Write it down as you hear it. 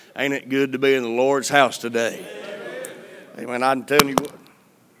Ain't it good to be in the Lord's house today? Amen. I'm telling you what,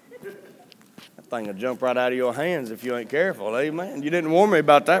 that thing will jump right out of your hands if you ain't careful. Amen. You didn't warn me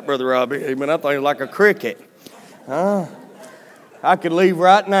about that, Brother Robbie. Amen. That thing's like a cricket. I could leave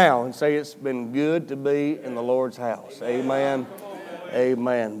right now and say it's been good to be in the Lord's house. Amen.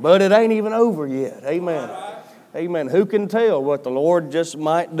 Amen. But it ain't even over yet. Amen. Amen. Who can tell what the Lord just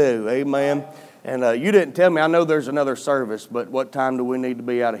might do? Amen. And you didn't tell me. I know there's another service, but what time do we need to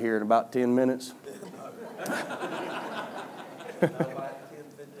be out of here? In about 10 minutes?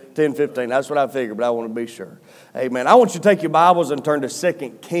 10:15. That's what I figured, but I want to be sure. Amen. I want you to take your Bibles and turn to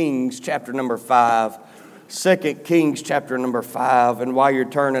 2 Kings chapter number 5. 2 Kings chapter number 5. And while you're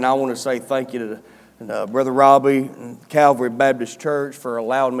turning, I want to say thank you to Brother Robbie and Calvary Baptist Church for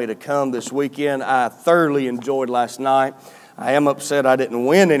allowing me to come this weekend. I thoroughly enjoyed last night. I am upset I didn't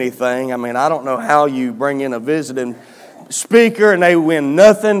win anything. I mean, I don't know how you bring in a visiting speaker and they win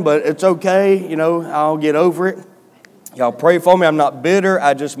nothing, but it's okay. You know, I'll get over it. Y'all pray for me. I'm not bitter.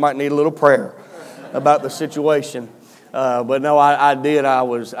 I just might need a little prayer about the situation. But no, I did. I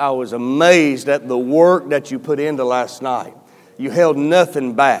was amazed at the work that you put into last night. You held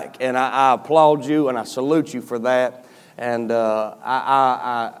nothing back, and I applaud you and I salute you for that. And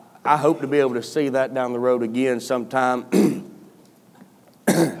I hope to be able to see that down the road again sometime.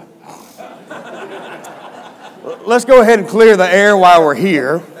 Let's go ahead and clear the air while we're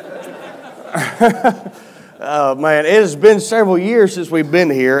here. Man, it has been several years since we've been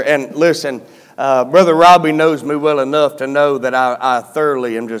here. And listen, Brother Robbie knows me well enough to know that I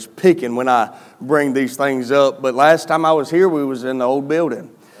thoroughly am just picking when I bring these things up. But last time I was here, we was in the old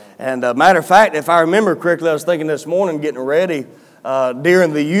building. And matter of fact, if I remember correctly, I was thinking this morning getting ready.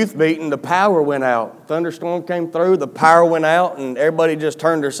 During the youth meeting, the power went out. Thunderstorm came through, the power went out, and everybody just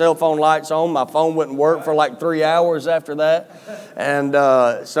turned their cell phone lights on. My phone wouldn't work for like 3 hours after that. And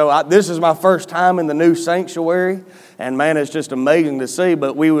so this is my first time in the new sanctuary, and man, it's just amazing to see.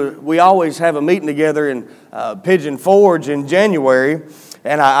 But we always have a meeting together in Pigeon Forge in January,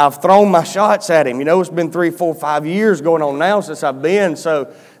 and I've thrown my shots at him. You know, it's been 3, 4, 5 years going on now since I've been,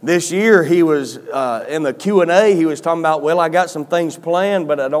 so this year, he was in the Q&A, he was talking about, well, I got some things planned,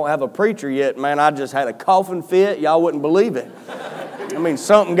 but I don't have a preacher yet. Man, I just had a coughing fit. Y'all wouldn't believe it. I mean,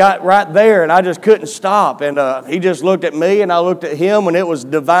 something got right there, and I just couldn't stop. And he just looked at me, and I looked at him, and it was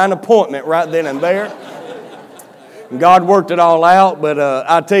divine appointment right then and there. And God worked it all out, but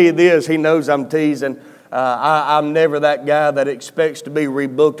I tell you this, he knows I'm teasing. I'm never that guy that expects to be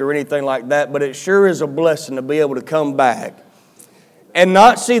rebooked or anything like that, but it sure is a blessing to be able to come back and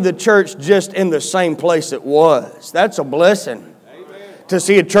not see the church just in the same place it was. That's a blessing. Amen. To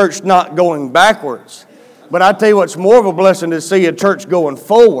see a church not going backwards. But I tell you what's more of a blessing to see a church going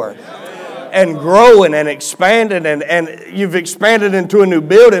forward. Amen. And growing and expanding. And you've expanded into a new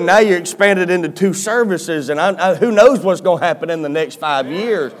building. Now you're expanded into 2 services. And who knows what's going to happen in the next 5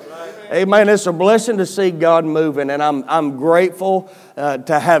 years. Amen. It's a blessing to see God moving. And I'm grateful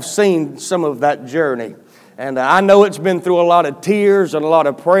to have seen some of that journey. And I know it's been through a lot of tears and a lot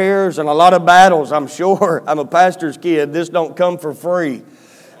of prayers and a lot of battles, I'm sure. I'm a pastor's kid. This don't come for free.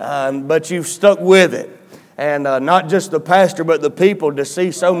 But you've stuck with it. And not just the pastor, but the people, to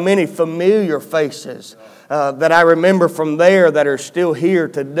see so many familiar faces that I remember from there that are still here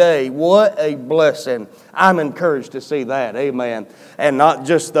today. What a blessing. I'm encouraged to see that. Amen. And not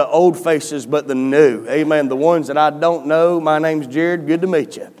just the old faces, but the new. Amen. The ones that I don't know. My name's Jared. Good to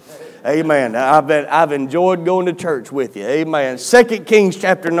meet you. Amen. I've enjoyed going to church with you. Amen. 2 Kings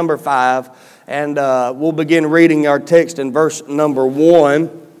chapter number 5. And we'll begin reading our text in verse number 1.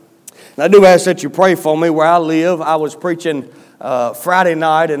 And I do ask that you pray for me where I live. I was preaching Friday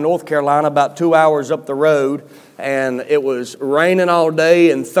night in North Carolina, about 2 hours up the road. And it was raining all day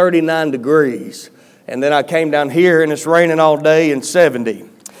and 39 degrees. And then I came down here and it's raining all day and 70.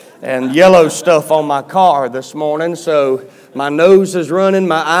 And yellow stuff on my car this morning. So my nose is running,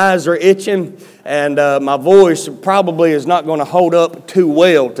 my eyes are itching, and my voice probably is not going to hold up too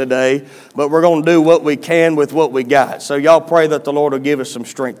well today, but we're going to do what we can with what we got. So y'all pray that the Lord will give us some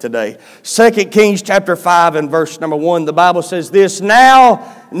strength today. 2 Kings chapter 5 and verse number 1, the Bible says this,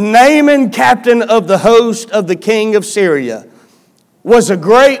 Now Naaman, captain of the host of the king of Syria, was a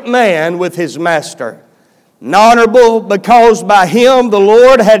great man with his master, and honorable because by him the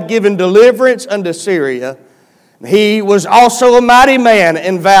Lord had given deliverance unto Syria. He was also a mighty man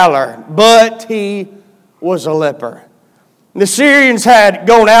in valor, but he was a leper. The Syrians had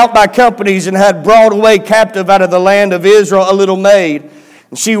gone out by companies and had brought away captive out of the land of Israel a little maid.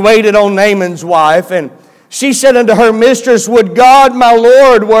 And she waited on Naaman's wife, and she said unto her mistress, Would God my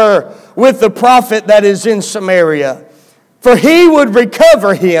Lord were with the prophet that is in Samaria, for he would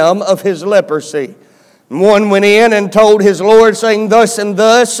recover him of his leprosy. And one went in and told his Lord, saying, thus and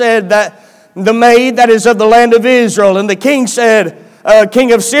thus said that the maid that is of the land of Israel. And the king said,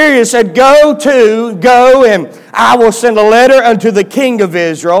 king of Syria said, go, and I will send a letter unto the king of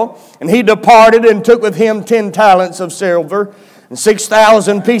Israel. And he departed and took with him 10 talents of silver, and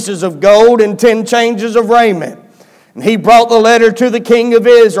 6,000 pieces of gold, and 10 changes of raiment. And he brought the letter to the king of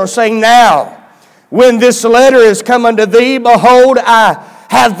Israel, saying, now, when this letter is come unto thee, behold, I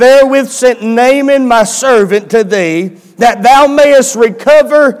have therewith sent Naaman my servant to thee, that thou mayest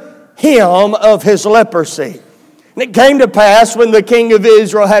recover him of his leprosy. And it came to pass, when the king of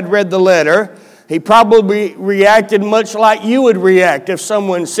Israel had read the letter, he probably reacted much like you would react if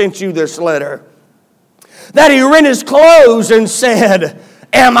someone sent you this letter, that he rent his clothes and said,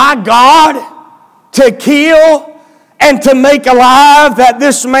 am I God to kill and to make alive, that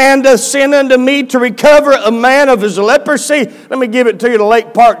this man does send unto me to recover a man of his leprosy? Let me give it to you, the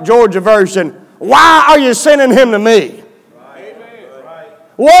Lake Park, Georgia version. Why are you sending him to me?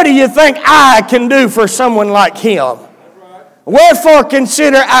 What do you think I can do for someone like him? Wherefore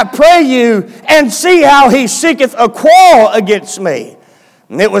consider, I pray you, and see how he seeketh a quarrel against me.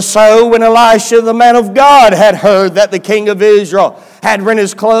 And it was so, when Elisha the man of God had heard that the king of Israel had rent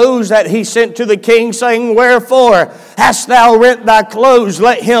his clothes, that he sent to the king, saying, wherefore hast thou rent thy clothes?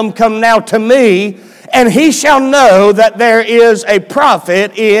 Let him come now to me, and he shall know that there is a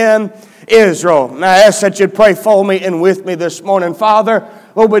prophet in Israel. Now I ask that you'd pray for me and with me this morning. Father,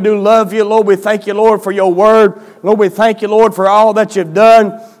 Lord, we do love you. Lord, we thank you, Lord, for your word. Lord, we thank you, Lord, for all that you've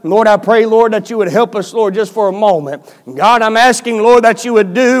done. Lord, I pray, Lord, that you would help us, Lord, just for a moment. God, I'm asking, Lord, that you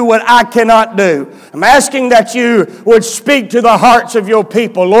would do what I cannot do. I'm asking that you would speak to the hearts of your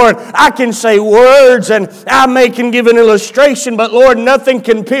people. Lord, I can say words and I can give an illustration, but Lord, nothing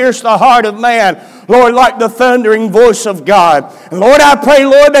can pierce the heart of man, Lord, like the thundering voice of God. And Lord, I pray,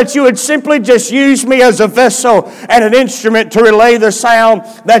 Lord, that you would simply just use me as a vessel and an instrument to relay the sound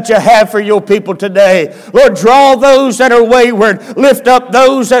that you have for your people today. Lord, draw those that are wayward, lift up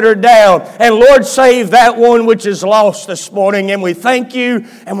those that are down, and Lord, save that one which is lost this morning. And we thank you,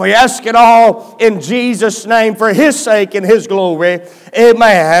 and we ask it all in Jesus' name for his sake and his glory.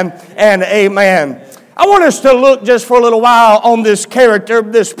 Amen and amen. I want us to look just for a little while on this character,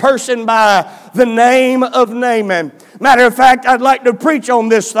 this person by the name of Naaman. Matter of fact, I'd like to preach on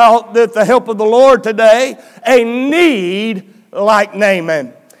this thought with the help of the Lord today. A need like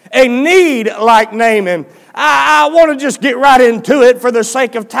Naaman. A need like Naaman. I want to just get right into it for the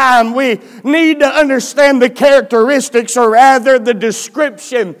sake of time. We need to understand the characteristics, or rather the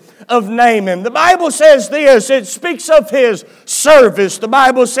description of Naaman. The Bible says this, it speaks of his service. The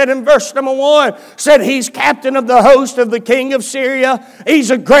Bible said in verse number 1, said he's captain of the host of the king of Syria.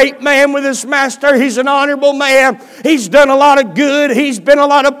 He's a great man with his master. He's an honorable man. He's done a lot of good. He's been a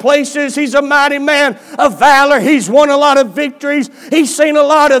lot of places. He's a mighty man of valor. He's won a lot of victories. He's seen a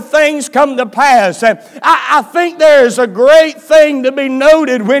lot of things come to pass. And I think there is a great thing to be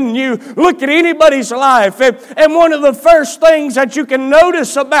noted when you look at anybody's life. And one of the first things that you can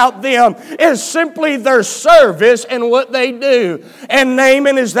notice about them is simply their service and what they do. And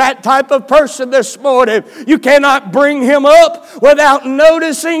Naaman is that type of person this morning. You cannot bring him up without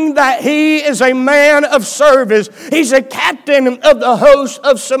noticing that he is a man of service. He's a captain of the host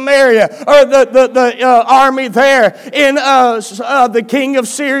of Samaria, or the army there in the king of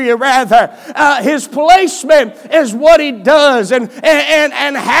Syria, rather. His placement is what he does and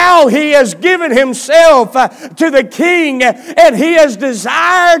how he has given himself to the king, and he has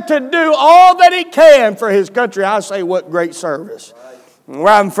desired to do all that he can for his country. I say, what great service. Where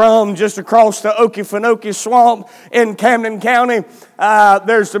I'm from, just across the Okefenokee Swamp in Camden County,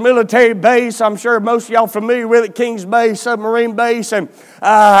 there's the military base. I'm sure most of y'all familiar with it, Kings Bay submarine base. And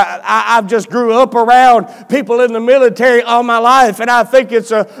I've just grew up around people in the military all my life, and I think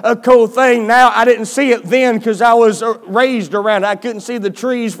it's a cool thing. Now, I didn't see it then because I was raised around it. I couldn't see the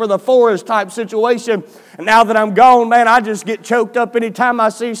trees for the forest type situation. And now that I'm gone, man, I just get choked up anytime I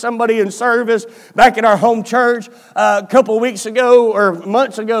see somebody in service. Back at our home church a couple weeks ago, or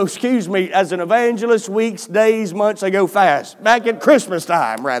months ago, as an evangelist, weeks, days, months ago fast. Back at Christmas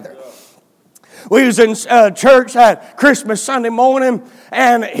time, rather. We was in church at Christmas Sunday morning,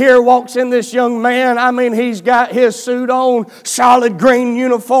 and here walks in this young man. I mean, he's got his suit on, solid green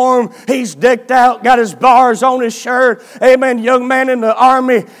uniform. He's decked out, got his bars on his shirt. Amen, young man in the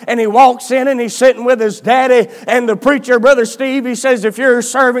army. And he walks in, and he's sitting with his daddy. And the preacher, Brother Steve, he says, if you're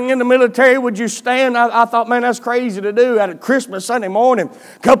serving in the military, would you stand? I thought, man, that's crazy to do at a Christmas Sunday morning.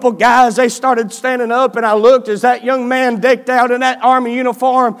 A couple guys, they started standing up, and I looked as that young man decked out in that army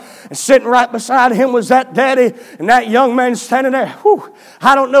uniform and sitting right beside beside him was that daddy, and that young man standing there. Whew,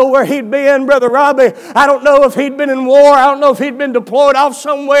 I don't know where he'd been, Brother Robbie. I don't know if he'd been in war. I don't know if he'd been deployed off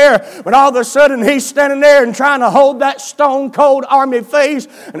somewhere. But all of a sudden, he's standing there and trying to hold that stone-cold army face.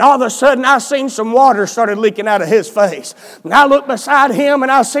 And all of a sudden, I seen some water started leaking out of his face. And I looked beside him,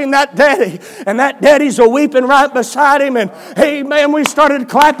 and I seen that daddy. And that daddy's a-weeping right beside him. And, hey, man, we started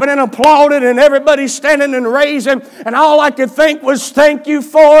clapping and applauding, and everybody's standing and raising. And all I could think was, thank you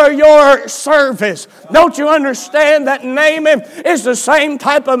for your service. Don't you understand that Naaman is the same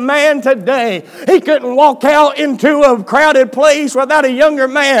type of man today? He couldn't walk out into a crowded place without a younger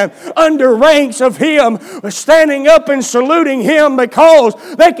man under ranks of him standing up and saluting him because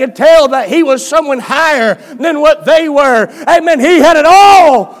they could tell that he was someone higher than what they were. Amen. He had it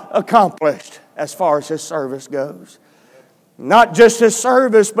all accomplished as far as his service goes. Not just his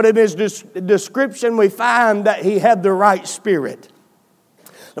service, but in his description we find that he had the right spirit.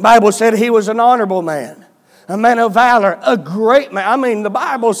 The Bible said he was an honorable man, a man of valor, a great man. I mean, the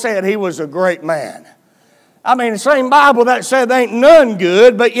Bible said he was a great man. I mean, the same Bible that said there ain't none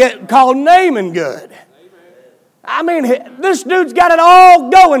good, but yet called Naaman good. I mean, this dude's got it all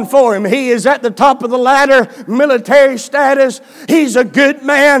going for him. He is at the top of the ladder, military status. He's a good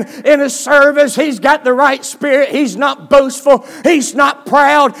man in his service. He's got the right spirit. He's not boastful. He's not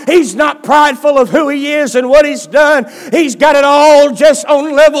proud. He's not prideful of who he is and what he's done. He's got it all just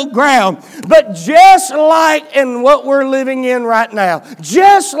on level ground. But just like in what we're living in right now,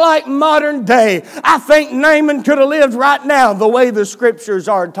 just like modern day, I think Naaman could have lived right now the way the Scriptures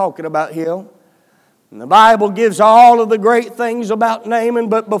are talking about him. And the Bible gives all of the great things about Naaman,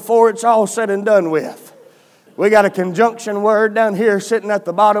 but before it's all said and done with, we got a conjunction word down here sitting at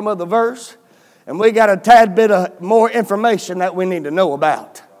the bottom of the verse, and we got a tad bit of more information that we need to know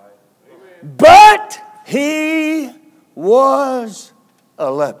about. But he was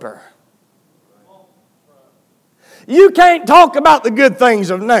a leper. You can't talk about the good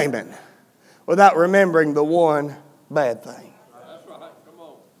things of Naaman without remembering the one bad thing.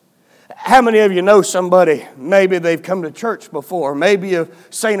 How many of you know somebody, maybe they've come to church before, maybe you've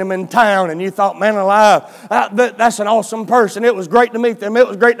seen them in town and you thought, man alive, that's an awesome person. It was great to meet them. It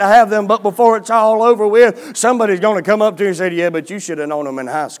was great to have them. But before it's all over with, somebody's going to come up to you and say, yeah, but you should have known them in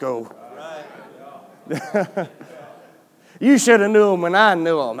high school. You should have knew them when I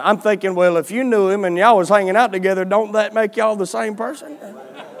knew them. I'm thinking, well, if you knew him and y'all was hanging out together, don't that make y'all the same person?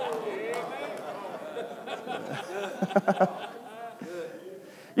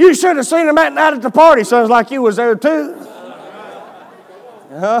 You should have seen him that night at the party. Sounds like you was there too.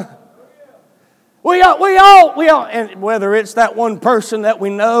 We all, and whether it's that one person that we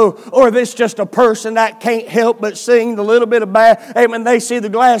know or this just a person that can't help but seeing the little bit of bad, amen, they see the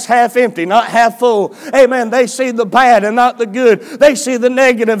glass half empty, not half full. Amen, they see the bad and not the good. They see the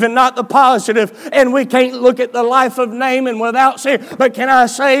negative and not the positive. And we can't look at the life of Naaman without seeing. But can I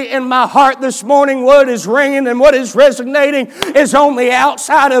say in my heart this morning, what is ringing and what is resonating is on the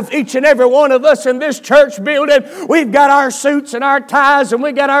outside of each and every one of us in this church building. We've got our suits and our ties and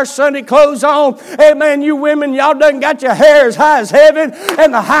we got our Sunday clothes on. Amen, you women, y'all done got your hair as high as heaven,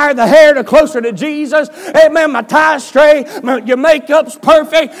 and the higher the hair, the closer to Jesus. Amen, my tie's straight, your makeup's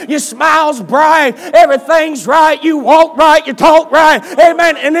perfect, your smile's bright, everything's right, you walk right, you talk right.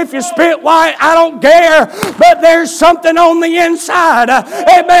 Amen, and if you spit white, I don't care, but there's something on the inside.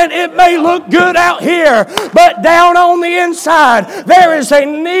 Amen, it may look good out here, but down on the inside, there is a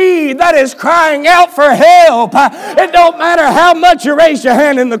need that is crying out for help. It don't matter how much you raise your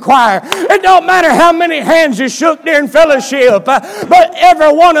hand in the choir. It don't matter how many hands you shook during fellowship, but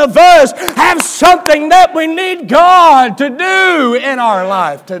every one of us have something that we need God to do in our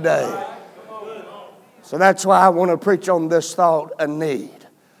life today. So that's why I want to preach on this thought, a need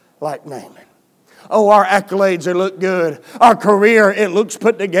like Naaman. Oh, our accolades, they look good. Our career, it looks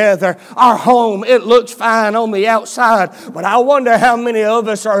put together. Our home, it looks fine on the outside. But I wonder how many of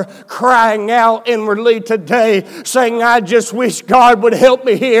us are crying out inwardly today, saying, I just wish God would help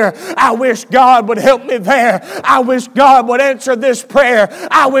me here. I wish God would help me there. I wish God would answer this prayer.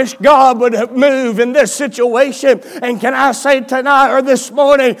 I wish God would move in this situation. And can I say tonight or this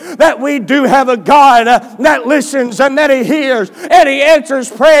morning that we do have a God that listens and that He hears and He answers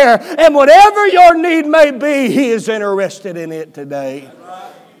prayer. And whatever your need may be, He is interested in it today.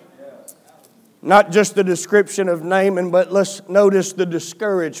 Not just the description of Naaman, but let's notice the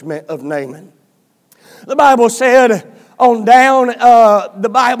discouragement of Naaman. The Bible said on down, the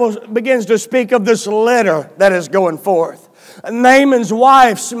Bible begins to speak of this letter that is going forth. Naaman's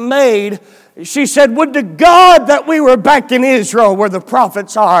wife's maid, She said, would to God that we were back in Israel where the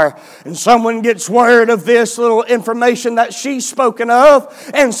prophets are. And someone gets word of this little information that she's spoken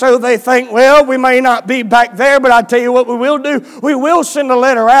of. And so they think, well, we may not be back there, but I tell you what we will do. We will send a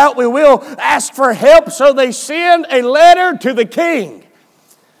letter out. We will ask for help. So they send a letter to the king.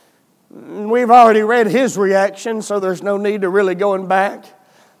 We've already read his reaction, so there's no need to really going back.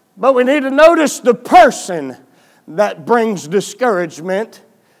 But we need to notice the person that brings discouragement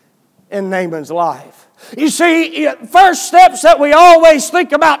in Naaman's life. You see, first steps that we always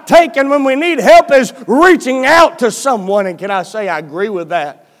think about taking when we need help is reaching out to someone. And can I say I agree with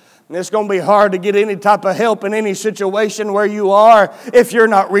that? And it's going to be hard to get any type of help in any situation where you are if you're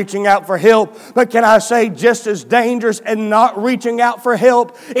not reaching out for help. But can I say just as dangerous and not reaching out for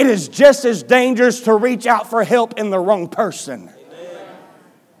help, it is just as dangerous to reach out for help in the wrong person.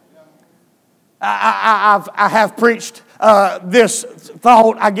 I have preached this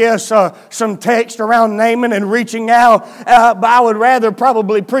thought, I guess, some text around Naaman and reaching out, but I would rather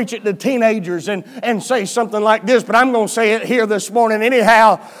probably preach it to teenagers and say something like this, but I'm going to say it here this morning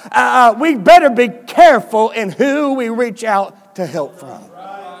anyhow. We better be careful in who we reach out to help from.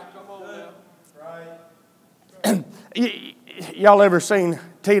 Y'all ever seen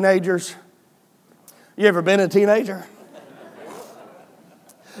teenagers? You ever been a teenager?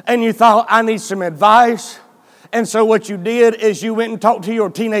 And you thought, I need some advice. And so what you did is you went and talked to your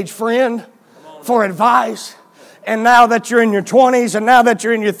teenage friend for advice. And now that you're in your 20s and now that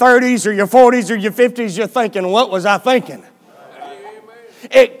you're in your 30s or your 40s or your 50s, you're thinking, what was I thinking?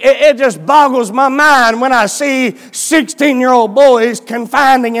 It just boggles my mind when I see 16-year-old boys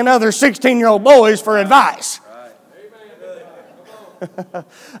confiding in other 16-year-old boys for advice.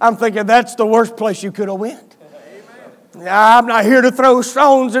 I'm thinking that's the worst place you could have went. I'm not here to throw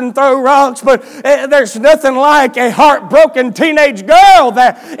stones and throw rocks, but there's nothing like a heartbroken teenage girl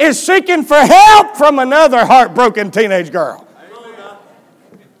that is seeking for help from another heartbroken teenage girl.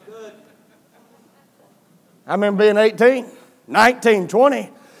 I remember being 18, 19, 20,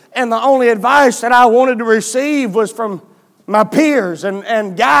 and the only advice that I wanted to receive was from my peers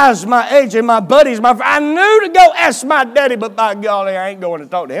and guys my age and my buddies. I knew to go ask my daddy, but by golly, I ain't going to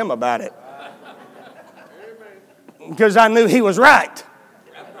talk to him about it. Because I knew he was right.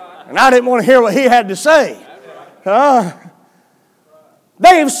 And I didn't want to hear what he had to say.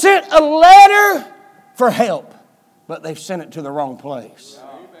 They've sent a letter for help, but they've sent it to the wrong place.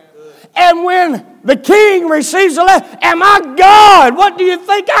 And when the king receives a letter, am I God? What do you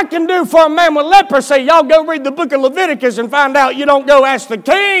think I can do for a man with leprosy? Y'all go read the book of Leviticus and find out you don't go ask the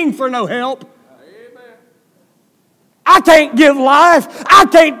king for no help. I can't give life. I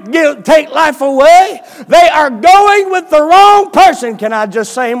can't take life away. They are going with the wrong person. Can I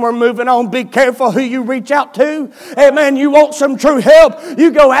just say, and we're moving on, be careful who you reach out to. Amen. You want some true help,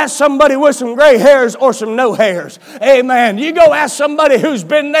 you go ask somebody with some gray hairs or some no hairs. Amen. You go ask somebody who's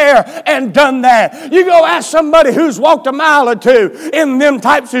been there and done that. You go ask somebody who's walked a mile or two in them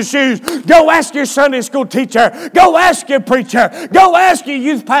types of shoes. Go ask your Sunday school teacher. Go ask your preacher. Go ask your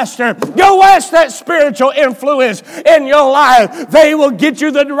youth pastor. Go ask that spiritual influence in your life. They will get you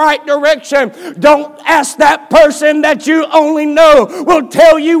the right direction. Don't ask that person that you only know will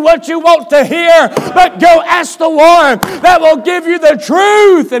tell you what you want to hear, but go ask the one that will give you the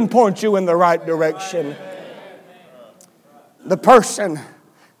truth and point you in the right direction. The person,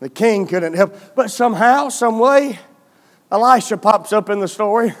 the king couldn't help, but somehow, some way, Elisha pops up in the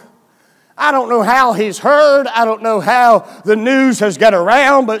story. I don't know how he's heard. I don't know how the news has got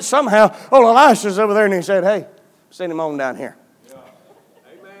around, but somehow, Elisha's over there and he said, hey, send him on down here. Yeah.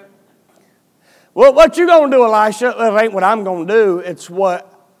 Amen. Well, what you going to do, Elisha? Well, it ain't what I'm going to do. It's what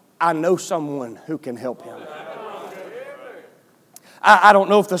I know someone who can help him. I don't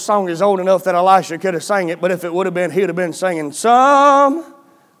know if the song is old enough that Elisha could have sang it, but if it would have been, he would have been singing, some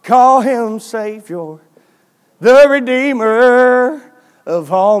call him Savior, the Redeemer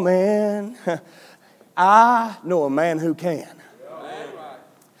of all men. I know a man who can.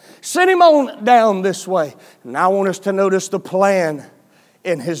 Send him on down this way. And I want us to notice the plan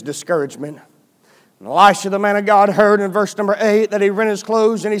in his discouragement. And Elisha, the man of God, heard in verse number 8 that he rent his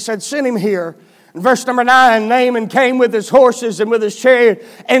clothes and he said, send him here. In verse number 9, Naaman came with his horses and with his chariot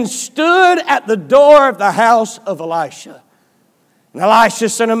and stood at the door of the house of Elisha. And Elisha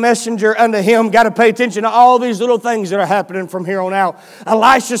sent a messenger unto him. Got to pay attention to all these little things that are happening from here on out.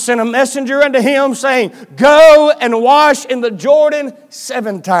 Elisha sent a messenger unto him saying, go and wash in the Jordan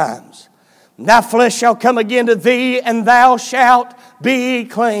 7 times. Thy flesh shall come again to thee, and thou shalt be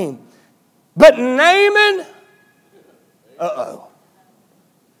clean. But Naaman,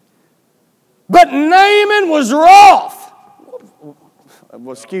 But Naaman was wroth.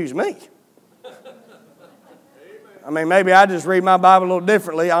 Well, excuse me. I mean, maybe I just read my Bible a little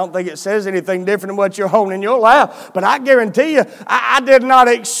differently. I don't think it says anything different than what you're holding in your lap. But I guarantee you, I did not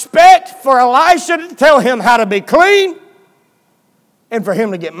expect for Elisha to tell him how to be clean and for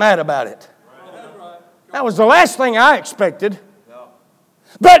him to get mad about it. That was the last thing I expected.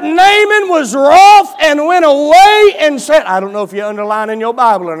 But Naaman was wroth and went away and said, I don't know if you're underlining your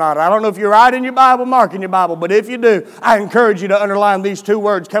Bible or not. I don't know if you're writing your Bible, marking your Bible. But if you do, I encourage you to underline these two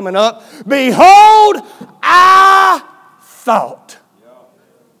words coming up. Behold, I thought.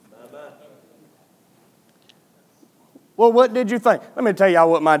 Well, what did you think? Let me tell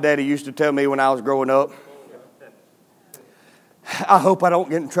y'all what my daddy used to tell me when I was growing up. I hope I don't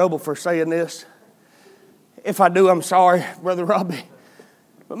get in trouble for saying this. If I do, I'm sorry, Brother Robbie.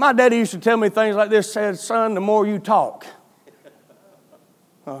 But my daddy used to tell me things like this, said, son, the more you talk.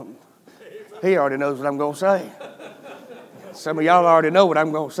 He already knows what I'm going to say. Some of y'all already know what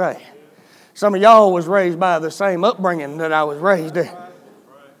I'm going to say. Some of y'all was raised by the same upbringing that I was raised in.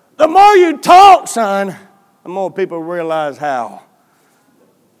 The more you talk, son, the more people realize how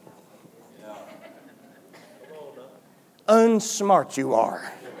unsmart you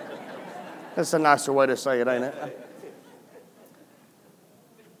are. That's a nicer way to say it, ain't it?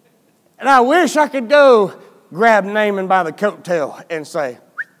 And I wish I could go grab Naaman by the coattail and say,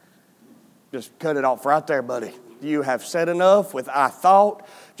 just cut it off right there, buddy. You have said enough with I thought.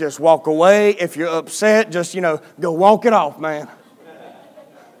 Just walk away. If you're upset, just, go walk it off, man.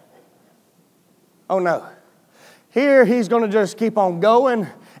 Oh, no. Here he's going to just keep on going,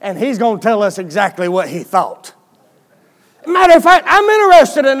 and he's going to tell us exactly what he thought. Matter of fact, I'm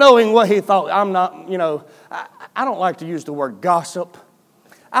interested in knowing what he thought. I'm not, I don't like to use the word gossip.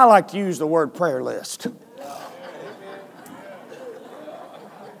 I like to use the word prayer list.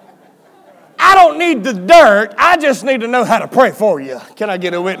 I don't need the dirt. I just need to know how to pray for you. Can I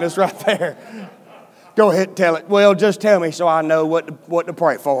get a witness right there? Go ahead and tell it. Well, just tell me so I know what to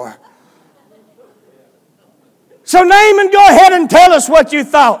pray for. So Naaman, go ahead and tell us what you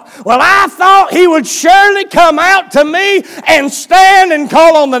thought. Well, I thought he would surely come out to me and stand and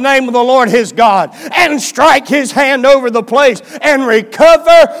call on the name of the Lord his God and strike his hand over the place and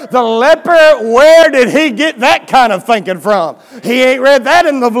recover the leper. Where did he get that kind of thinking from? He ain't read that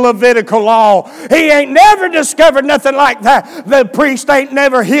in the Levitical law. He ain't never discovered nothing like that. The priest ain't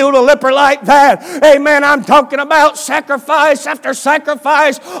never healed a leper like that. Amen. I'm talking about sacrifice after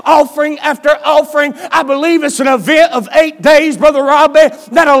sacrifice, offering after offering. I believe it's an event of 8 days, Brother Robbie,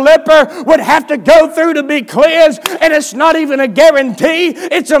 that a leper would have to go through to be cleansed. And it's not even a guarantee.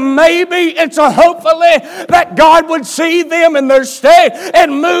 It's a maybe. It's a hopefully that God would see them in their state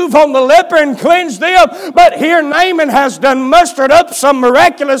and move on the leper and cleanse them. But here Naaman has done mustered up some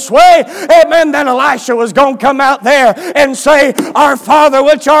miraculous way. Amen. That Elisha was going to come out there and say, our Father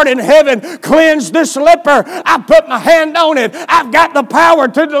which art in heaven, cleanse this leper. I put my hand on it. I've got the power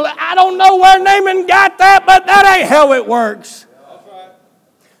to deliver. I don't know where Naaman got that, but that ain't how it works.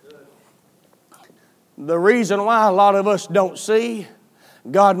 The reason why a lot of us don't see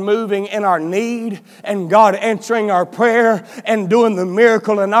God moving in our need and God answering our prayer and doing the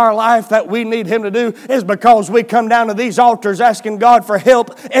miracle in our life that we need Him to do is because we come down to these altars asking God for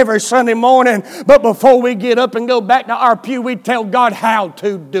help every Sunday morning. But before we get up and go back to our pew, we tell God how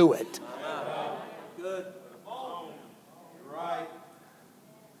to do it.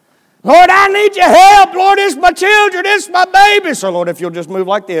 Lord, I need your help. Lord, it's my children. It's my baby. So, Lord, if you'll just move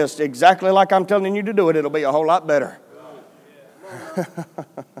like this, exactly like I'm telling you to do it, it'll be a whole lot better.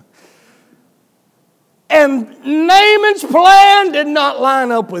 And Naaman's plan did not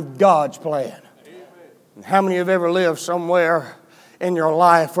line up with God's plan. How many have ever lived somewhere in your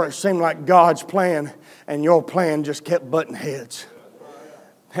life where it seemed like God's plan and your plan just kept butting heads?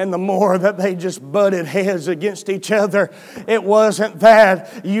 And the more that they just butted heads against each other, it wasn't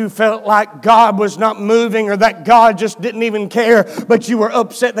that you felt like God was not moving or that God just didn't even care, but you were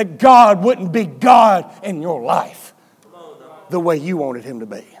upset that God wouldn't be God in your life the way you wanted Him to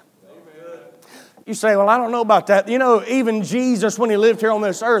be. You say, well, I don't know about that. You know, even Jesus, when He lived here on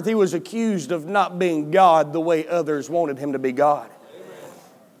this earth, He was accused of not being God the way others wanted Him to be God.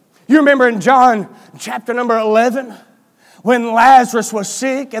 You remember in John chapter number 11, when Lazarus was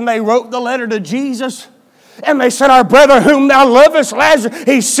sick and they wrote the letter to Jesus and they said, our brother whom thou lovest, Lazarus,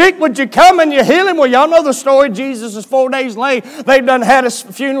 he's sick, would you come and you heal him? Well, y'all know the story. Jesus is 4 days late. They've done had a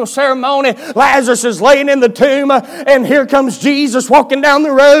funeral ceremony. Lazarus is laying in the tomb and here comes Jesus walking down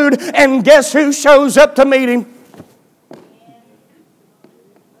the road and guess who shows up to meet him?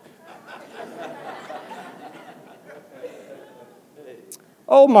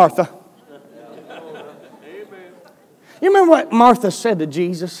 Oh, Martha. You remember what Martha said to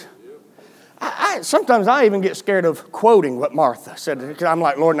Jesus? Sometimes I even get scared of quoting what Martha said. Because I'm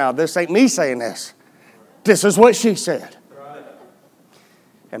like, Lord, now this ain't me saying this. This is what she said.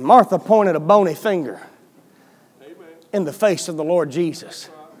 And Martha pointed a bony finger in the face of the Lord Jesus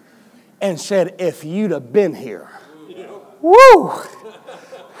and said, if you'd have been here. Woo!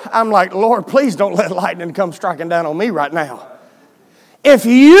 I'm like, Lord, please don't let lightning come striking down on me right now. If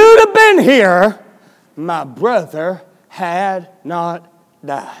you'd have been here, my brother had not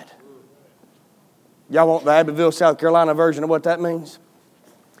died. Y'all want the Abbeville, South Carolina version of what that means?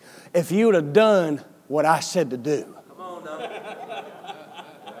 If you would have done what I said to do. Come on now. That's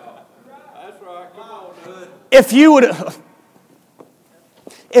right. Come on, good. If you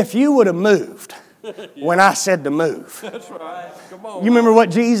would have moved when I said to move. That's right. Come on. You remember what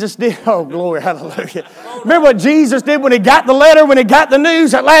Jesus did? Oh, glory, hallelujah. Remember what Jesus did when he got the letter, when he got the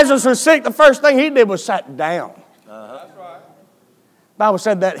news that Lazarus was sick? The first thing he did was sat down. That's right. The Bible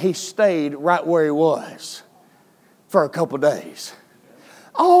said that he stayed right where he was for a couple days.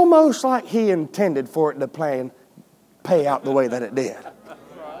 Almost like he intended for it to pay out the way that it did.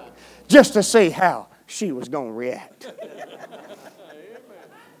 Just to see how she was going to react.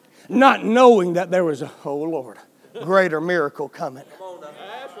 Not knowing that there was greater miracle coming.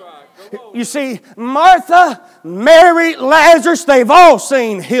 You see, Martha, Mary, Lazarus, they've all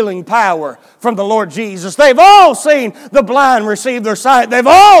seen healing power from the Lord Jesus. They've all seen the blind receive their sight. They've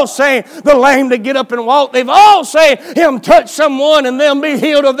all seen the lame to get up and walk. They've all seen Him touch someone and them be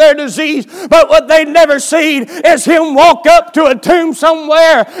healed of their disease. But what they've never seen is Him walk up to a tomb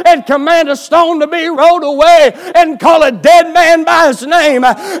somewhere and command a stone to be rolled away and call a dead man by his name.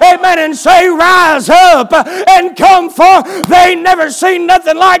 Amen. And say, rise up and come forth. They ain't never seen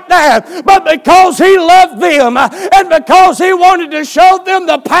nothing like that. But because He loved them and because He wanted to show them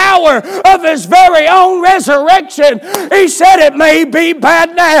the power of His very own resurrection, He said it may be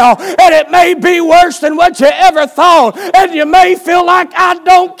bad now and it may be worse than what you ever thought, and you may feel like I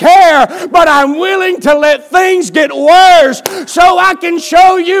don't care, but I'm willing to let things get worse so I can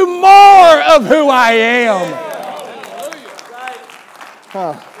show you more of who I am.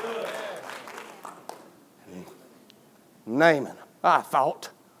 Naaman, I thought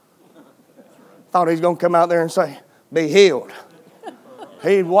he's going to come out there and say, be healed.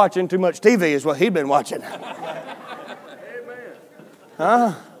 He's watching too much TV is what he'd been watching.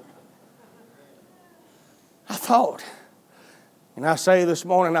 Huh? I thought. And I say this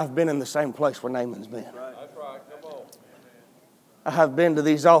morning, I've been in the same place where Naaman's been. That's right. Come on. I have been to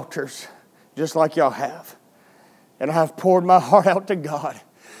these altars just like y'all have. And I have poured my heart out to God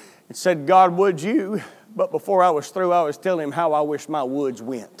and said, God, would you? But before I was through, I was telling Him how I wish my woods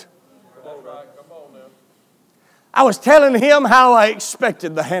went. I was telling Him how I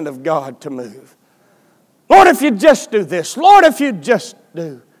expected the hand of God to move. Lord, if you'd just do this. Lord, if you'd just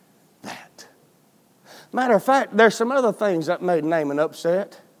do that. Matter of fact, there's some other things that made Naaman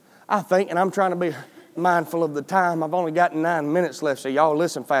upset, I think, and I'm trying to be mindful of the time. I've only got 9 minutes left, so y'all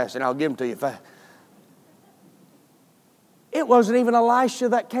listen fast and I'll give them to you fast. It wasn't even Elisha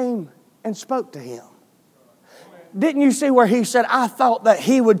that came and spoke to him. Didn't you see where he said, I thought that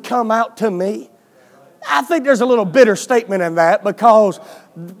he would come out to me? I think there's a little bitter statement in that because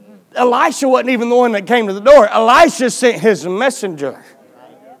Elisha wasn't even the one that came to the door. Elisha sent his messenger.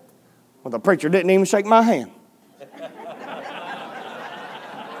 Well, the preacher didn't even shake my hand.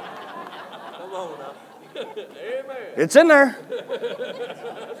 It's in there.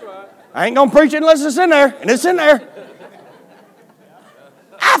 I ain't going to preach it unless it's in there. And it's in there.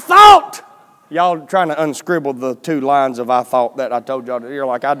 I thought. Y'all trying to unscribble the 2 lines of I thought that I told y'all. You're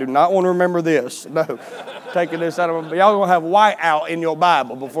like, I do not want to remember this. No. Taking this out of them. Y'all going to have white out in your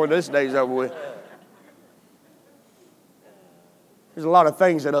Bible before this day's over with. There's a lot of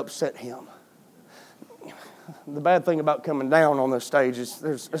things that upset him. The bad thing about coming down on this stage is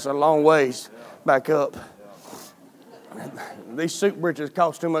it's a long ways back up. These suit britches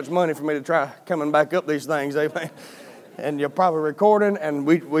cost too much money for me to try coming back up these things. Amen. And you're probably recording, and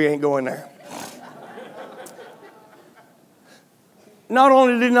we ain't going there. Not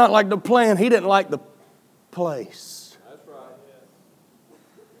only did he not like the plan, he didn't like the place. That's right.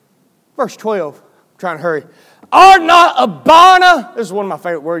 Verse 12. I'm trying to hurry. Are not Abana. This is one of my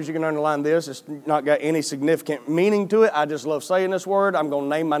favorite words. You can underline this. It's not got any significant meaning to it. I just love saying this word. I'm going to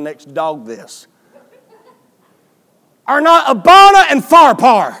name my next dog this. Are not Abana and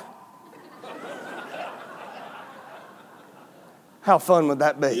Pharpar. How fun would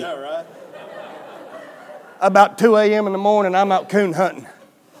that be? Yeah, right. About 2 a.m. in the morning, I'm out coon hunting.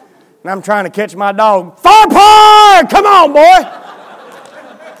 And I'm trying to catch my dog. Pharpar! Come on, boy!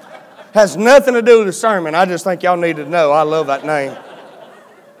 Has nothing to do with the sermon. I just think y'all need to know. I love that name.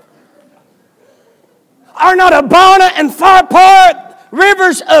 Are not Abana and Pharpar,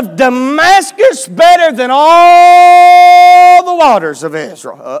 rivers of Damascus, better than all the waters of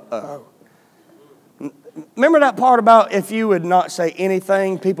Israel? Remember that part about if you would not say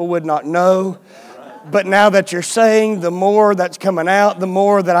anything, people would not know? But now that you're saying, the more that's coming out, the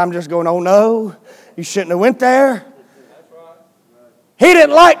more that I'm just going, oh no, you shouldn't have went there. He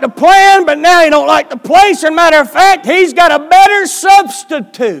didn't like the plan, but now he don't like the place. As a matter of fact, he's got a better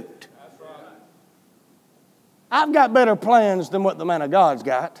substitute. I've got better plans than what the man of God's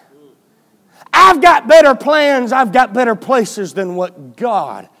got. I've got better plans. I've got better places than what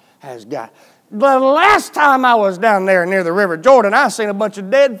God has got. The last time I was down there near the River Jordan, I seen a bunch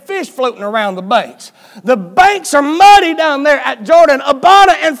of dead fish floating around the banks. The banks are muddy down there at Jordan.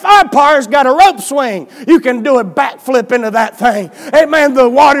 Abana and Pharpar's got a rope swing. You can do a backflip into that thing. Amen. The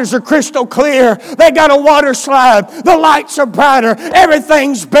waters are crystal clear. They got a water slide. The lights are brighter.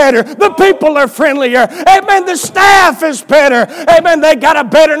 Everything's better. The people are friendlier. Amen. The staff is better. Amen. They got a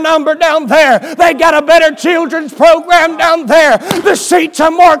better number down there. They got a better children's program down there. The seats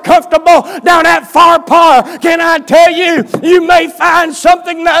are more comfortable down at Pharpar. Can I tell you, you may find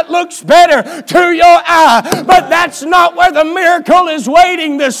something that looks better to your eye, but that's not where the miracle is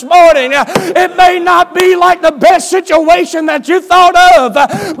waiting this morning. It may not be like the best situation that you thought of,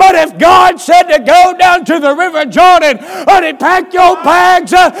 but if God said to go down to the River Jordan, honey, pack your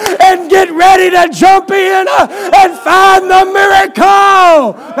bags and get ready to jump in and find the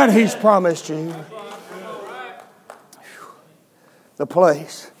miracle that He's promised you. The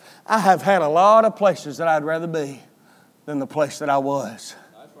place. I have had a lot of places that I'd rather be than the place that I was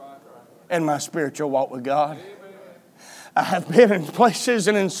in my spiritual walk with God. I have been in places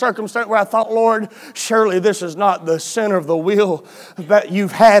and in circumstances where I thought, Lord, surely this is not the center of the will that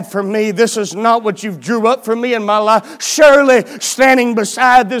you've had for me. This is not what you've drew up for me in my life. Surely standing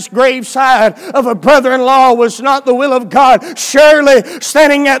beside this graveside of a brother-in-law was not the will of God. Surely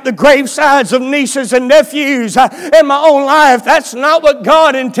standing at the gravesides of nieces and nephews in my own life, that's not what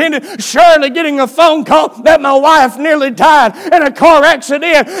God intended. Surely getting a phone call that my wife nearly died in a car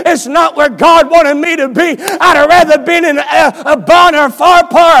accident is not where God wanted me to be. I'd have rather been in Abana or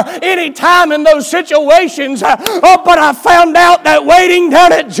Pharpar any time in those situations. But I found out that waiting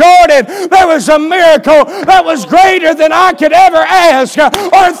down at Jordan, there was a miracle that was greater than I could ever ask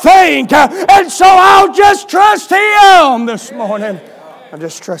or think. And so I'll just trust Him this morning. I'll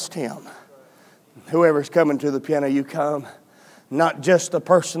just trust Him. Whoever's coming to the piano, you come. Not just the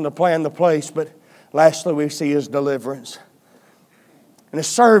person to plan the place, but lastly we see His deliverance. And His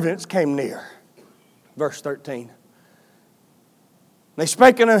servants came near. Verse 13. They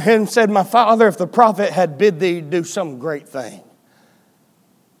spake unto him and said, My father, if the prophet had bid thee do some great thing,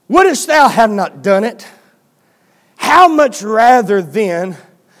 wouldest thou have not done it? How much rather then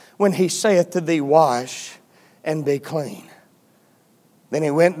when he saith to thee, Wash and be clean? Then he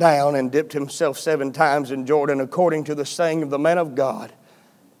went down and dipped himself 7 times in Jordan according to the saying of the man of God.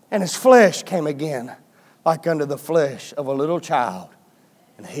 And his flesh came again like unto the flesh of a little child,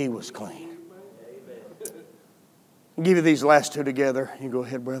 and he was clean. I'll give you these last 2 together. You go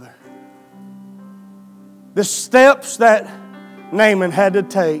ahead, brother. The steps that Naaman had to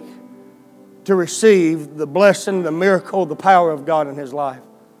take to receive the blessing, the miracle, the power of God in his life.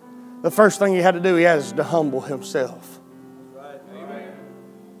 The first thing he had to do, he has to humble himself. Amen.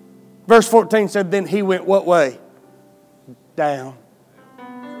 Verse 14 said, then he went what way? Down.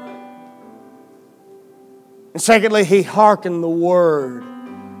 And secondly, he hearkened the word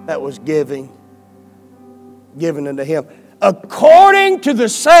that was given unto him, according to the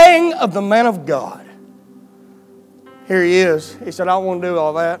saying of the man of God. Here he is. He said, I don't want to do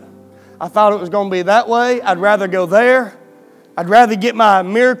all that. I thought it was going to be that way. I'd rather go there. I'd rather get my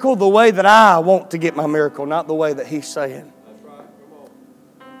miracle the way that I want to get my miracle, not the way that he's saying. That's right.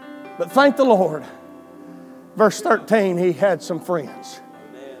 Come on. But thank the Lord. Verse 13, he had some friends.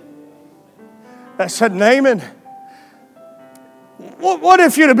 Amen. That said, Naaman, what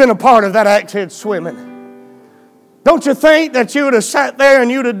if you'd have been a part of that axe head swimming? Don't you think that you would have sat there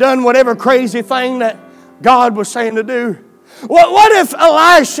and you'd have done whatever crazy thing that God was saying to do? What if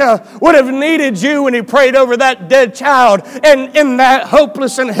Elisha would have needed you when he prayed over that dead child and in that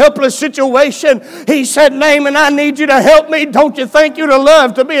hopeless and helpless situation? He said, Naaman, I need you to help me. Don't you think you'd have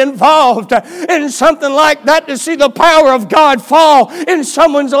loved to be involved in something like that, to see the power of God fall in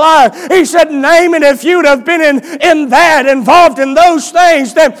someone's life? He said, Naaman, if you'd have been in that, involved in those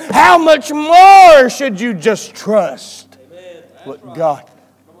things, then how much more should you just trust what God?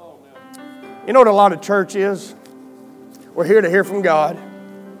 You know what a lot of church is? We're here to hear from God.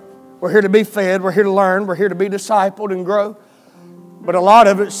 We're here to be fed. We're here to learn. We're here to be discipled and grow. But a lot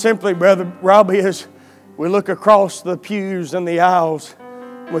of it simply, Brother Robbie, is We look across the pews and the aisles,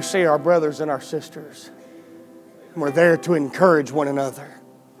 and we see our brothers and our sisters. And we're there to encourage one another.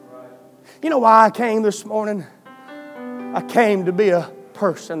 You know why I came this morning? I came to be a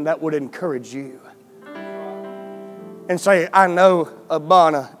person that would encourage you. And say, I know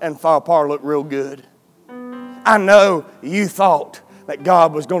Abana and Farpar look real good. I know you thought that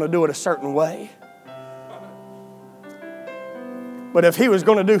God was going to do it a certain way. But if He was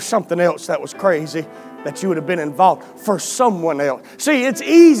going to do something else that was crazy, that you would have been involved for someone else. See, it's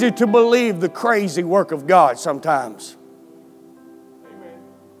easy to believe the crazy work of God sometimes.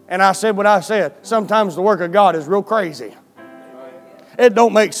 And I said what I said. Sometimes the work of God is real crazy. It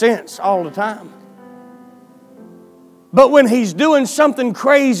don't make sense all the time. But when He's doing something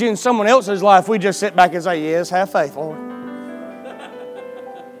crazy in someone else's life, we just sit back and say, yes, have faith, Lord.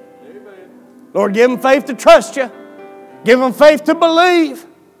 Lord, give them faith to trust you. Give them faith to believe.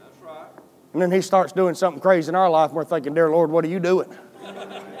 That's right. And then He starts doing something crazy in our life, and we're thinking, dear Lord, what are you doing?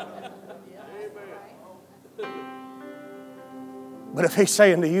 But if He's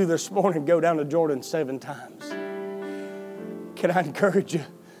saying to you this morning, go down to Jordan 7 times, can I encourage you?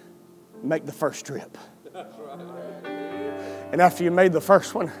 Make the first trip. That's right. And after you made the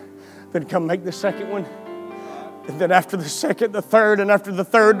first one, then come make the second one. And then after the second, the third, and after the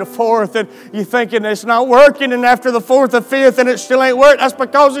third, the fourth, and you're thinking it's not working, and after the fourth, the fifth, and it still ain't working. That's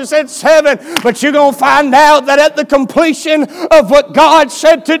because He said 7. But you're going to find out that at the completion of what God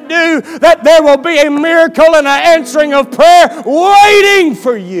said to do, that there will be a miracle and an answering of prayer waiting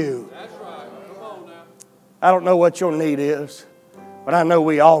for you. That's right. Come on now. I don't know what your need is, but I know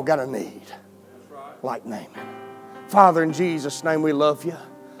we all got a need. That's right. Like Naaman. Father, in Jesus' name, we love you.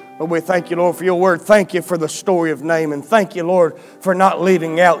 Lord, we thank you, Lord, for your word. Thank you for the story of Naaman. Thank you, Lord, for not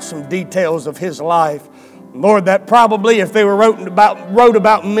leaving out some details of his life. Lord, that probably if they were wrote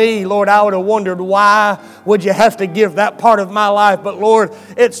about me, Lord, I would have wondered why would you have to give that part of my life. But Lord,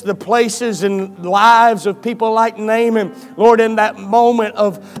 it's the places and lives of people like Naaman, Lord, in that moment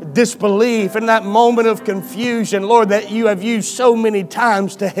of disbelief, in that moment of confusion, Lord, that you have used so many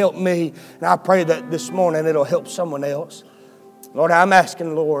times to help me. And I pray that this morning it'll help someone else. Lord, I'm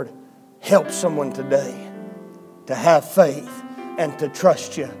asking, Lord, help someone today to have faith and to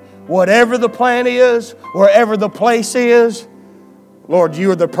trust you. Whatever the plan is, wherever the place is, Lord,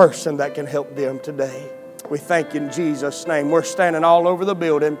 you're the person that can help them today. We thank you in Jesus' name. We're standing all over the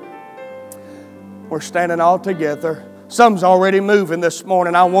building. We're standing all together. Some's already moving this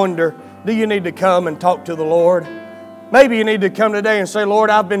morning. I wonder, do you need to come and talk to the Lord? Maybe you need to come today and say, Lord,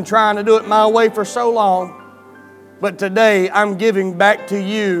 I've been trying to do it my way for so long, but today I'm giving back to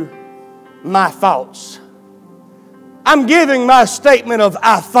you my thoughts. I'm giving my statement of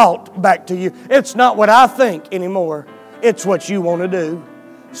I thought back to you. It's not what I think anymore. It's what you want to do.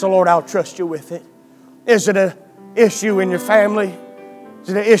 So Lord, I'll trust you with it. Is it an issue in your family? Is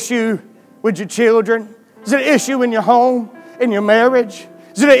it an issue with your children? Is it an issue in your home, in your marriage?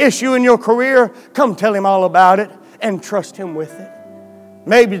 Is it an issue in your career? Come tell Him all about it and trust Him with it.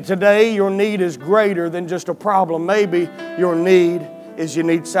 Maybe today your need is greater than just a problem. Maybe your need is you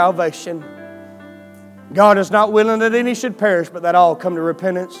need salvation. God is not willing that any should perish, but that all come to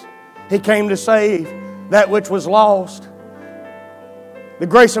repentance. He came to save that which was lost. The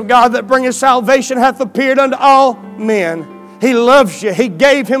grace of God that bringeth salvation hath appeared unto all men. He loves you. He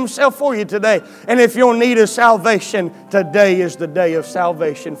gave Himself for you today. And if your need is salvation, today is the day of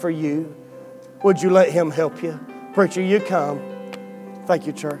salvation for you. Would you let Him help you? Preacher, you come. Thank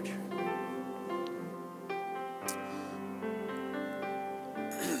you, church.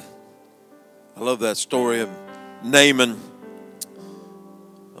 I love that story of Naaman.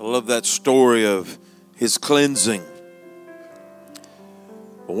 I love that story of his cleansing.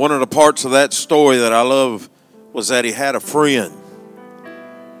 But one of the parts of that story that I love was that he had a friend.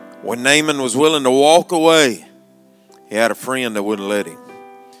 When Naaman was willing to walk away, he had a friend that wouldn't let him.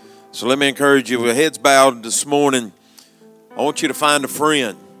 So let me encourage you, with heads bowed this morning, I want you to find a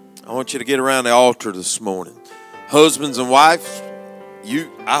friend. I want you to get around the altar this morning. Husbands and wives,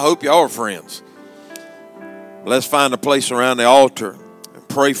 I hope y'all are friends. Let's find a place around the altar and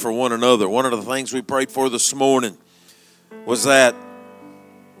pray for one another. One of the things we prayed for this morning was that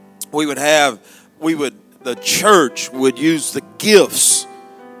the church would use the gifts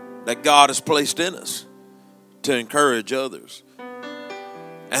that God has placed in us to encourage others.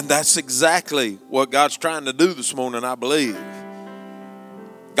 And that's exactly what God's trying to do this morning, I believe.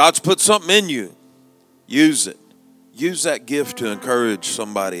 God's put something in you. Use it. Use that gift to encourage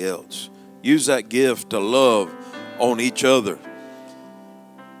somebody else. Use that gift to love on each other.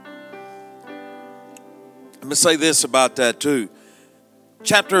 Let me say this about that too.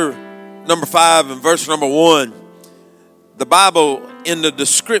 Chapter number 5 and verse number 1, the Bible, in the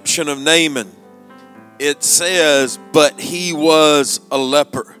description of Naaman, it says, but he was a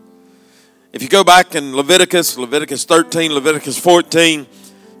leper. If you go back in Leviticus 13, Leviticus 14,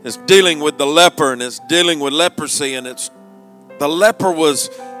 it's dealing with the leper and it's dealing with leprosy, and the leper was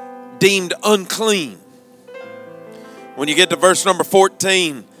deemed unclean. When you get to verse number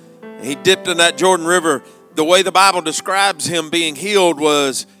 14, he dipped in that Jordan River. The way the Bible describes him being healed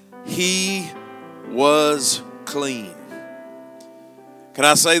was he was clean. Can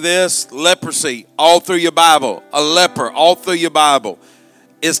I say this? Leprosy, all through your Bible, a leper, all through your Bible,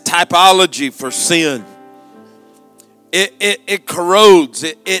 is typology for sin. It corrodes,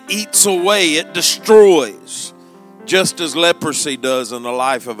 it eats away, it destroys, just as leprosy does in the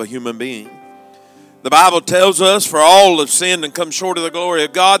life of a human being. The Bible tells us, for all have sinned and come short of the glory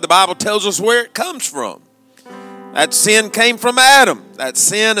of God. The Bible tells us where it comes from. That sin came from Adam. That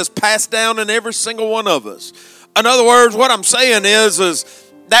sin is passed down in every single one of us. In other words, what I'm saying is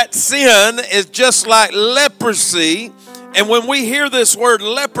that sin is just like leprosy. And when we hear this word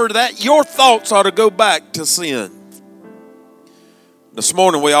leper, that your thoughts ought to go back to sin. This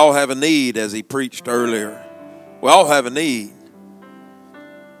morning we all have a need, as he preached earlier. We all have a need.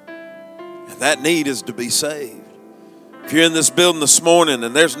 And that need is to be saved. If you're in this building this morning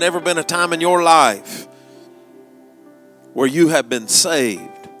and there's never been a time in your life where you have been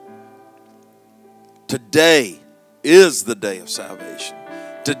saved, today is the day of salvation.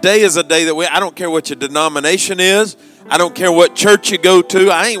 Today is a day that I don't care what your denomination is. I don't care what church you go to.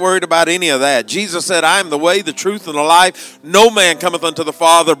 I ain't worried about any of that. Jesus said, I am the way, the truth, and the life. No man cometh unto the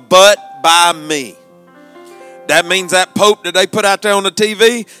Father but by me. That means that Pope that they put out there on the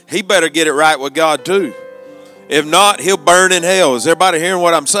TV, he better get it right with God too. If not, he'll burn in hell. Is everybody hearing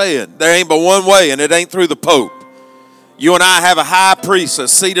what I'm saying? There ain't but one way, and it ain't through the Pope. You and I have a high priest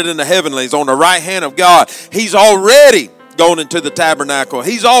that's seated in the heavenlies on the right hand of God. He's already gone into the tabernacle.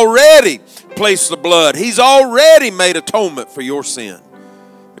 He's already placed the blood. He's already made atonement for your sin.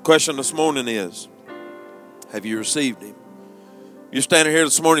 The question this morning is, have you received him? You're standing here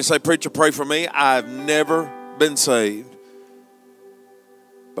this morning and say, preacher, pray for me. I've never been saved,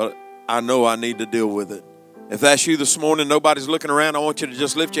 but I know I need to deal with it. If that's you this morning, nobody's looking around, I want you to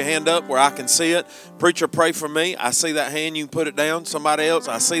just lift your hand up where I can see it. Preacher, pray for me. I see that hand, you can put it down. Somebody else,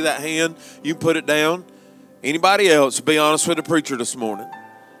 I see that hand, you can put it down. Anybody else, be honest with the preacher this morning.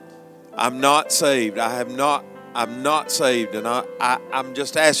 I'm not saved. I'm not saved, and I'm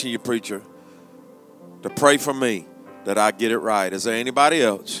just asking you, preacher, to pray for me that I get it right. Is there anybody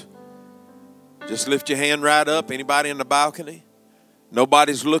else? Just lift your hand right up. Anybody in the balcony?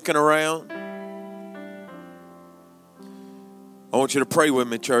 Nobody's looking around. I want you to pray with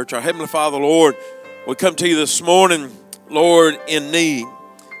me, church. Our Heavenly Father, Lord, we come to you this morning, Lord, in need.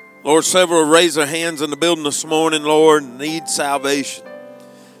 Lord, several raise their hands in the building this morning, Lord, need salvation.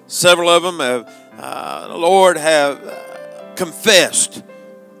 Several of them have confessed.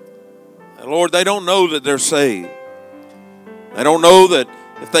 And Lord, they don't know that they're saved. They don't know that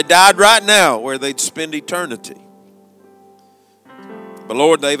if they died right now, where they'd spend eternity. But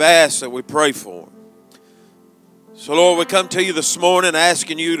Lord, they've asked that we pray for them. So Lord, we come to you this morning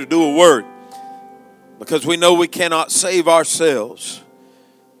asking you to do a work, because we know we cannot save ourselves.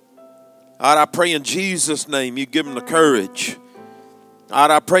 God, I pray in Jesus' name you give them the courage.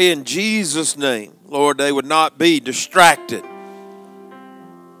 God, I pray in Jesus' name, Lord, they would not be distracted.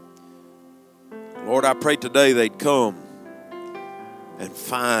 Lord, I pray today they'd come and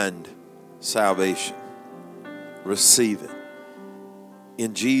find salvation. Receive it.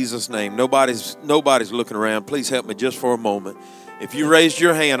 In Jesus' name. Nobody's looking around. Please help me just for a moment. If you raised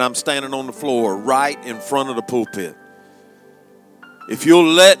your hand, I'm standing on the floor right in front of the pulpit. If you'll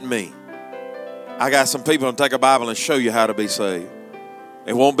let me, I got some people to take a Bible and show you how to be saved.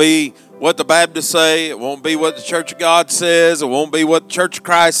 It won't be what the Baptists say. It won't be what the Church of God says. It won't be what the Church of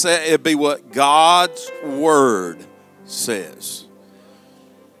Christ says. It'll be what God's Word says.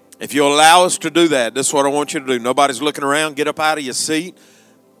 If you'll allow us to do that, this is what I want you to do. Nobody's looking around. Get up out of your seat.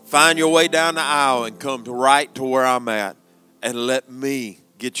 Find your way down the aisle and come right to where I'm at. And let me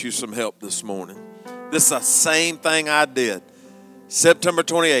get you some help this morning. This is the same thing I did. September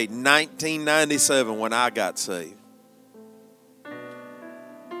 28, 1997, when I got saved.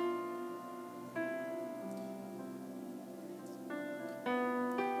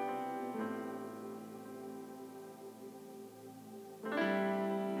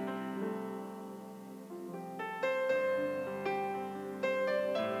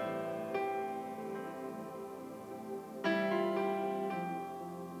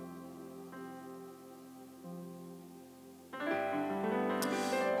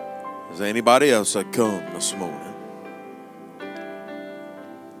 Is there anybody else that come this morning?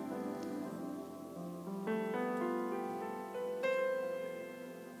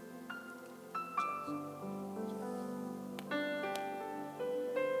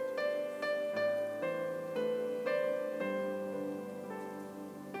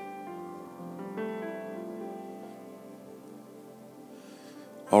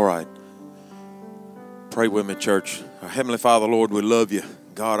 All right. Pray with me, church. Our Heavenly Father, Lord, we love you.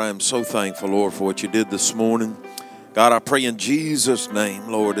 God, I am so thankful, Lord, for what you did this morning. God, I pray in Jesus' name,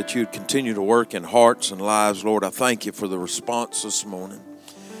 Lord, that you'd continue to work in hearts and lives. Lord, I thank you for the response this morning.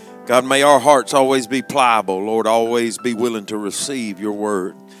 God, may our hearts always be pliable. Lord, always be willing to receive your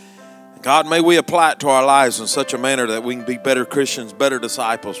word. God, may we apply it to our lives in such a manner that we can be better Christians, better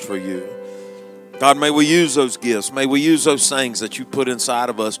disciples for you. God, may we use those gifts. May we use those things that you put inside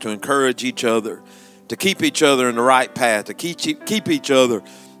of us to encourage each other, to keep each other in the right path, to keep each other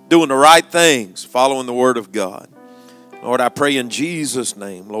doing the right things, following the word of God. Lord, I pray in Jesus'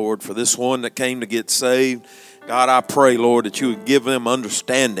 name, Lord, for this one that came to get saved. God, I pray, Lord, that you would give them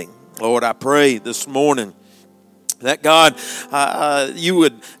understanding. Lord, I pray this morning that, God, you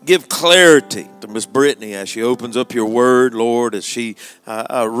would give clarity to Miss Brittany as she opens up your word, Lord, as she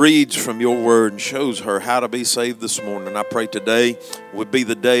reads from your word and shows her how to be saved this morning. And I pray today would be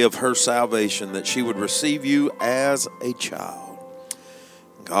the day of her salvation, that she would receive you as a child.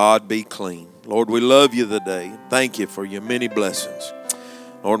 God, be clean. Lord, we love you today. Thank you for your many blessings.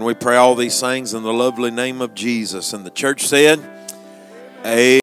 Lord, and we pray all these things in the lovely name of Jesus. And the church said, Amen.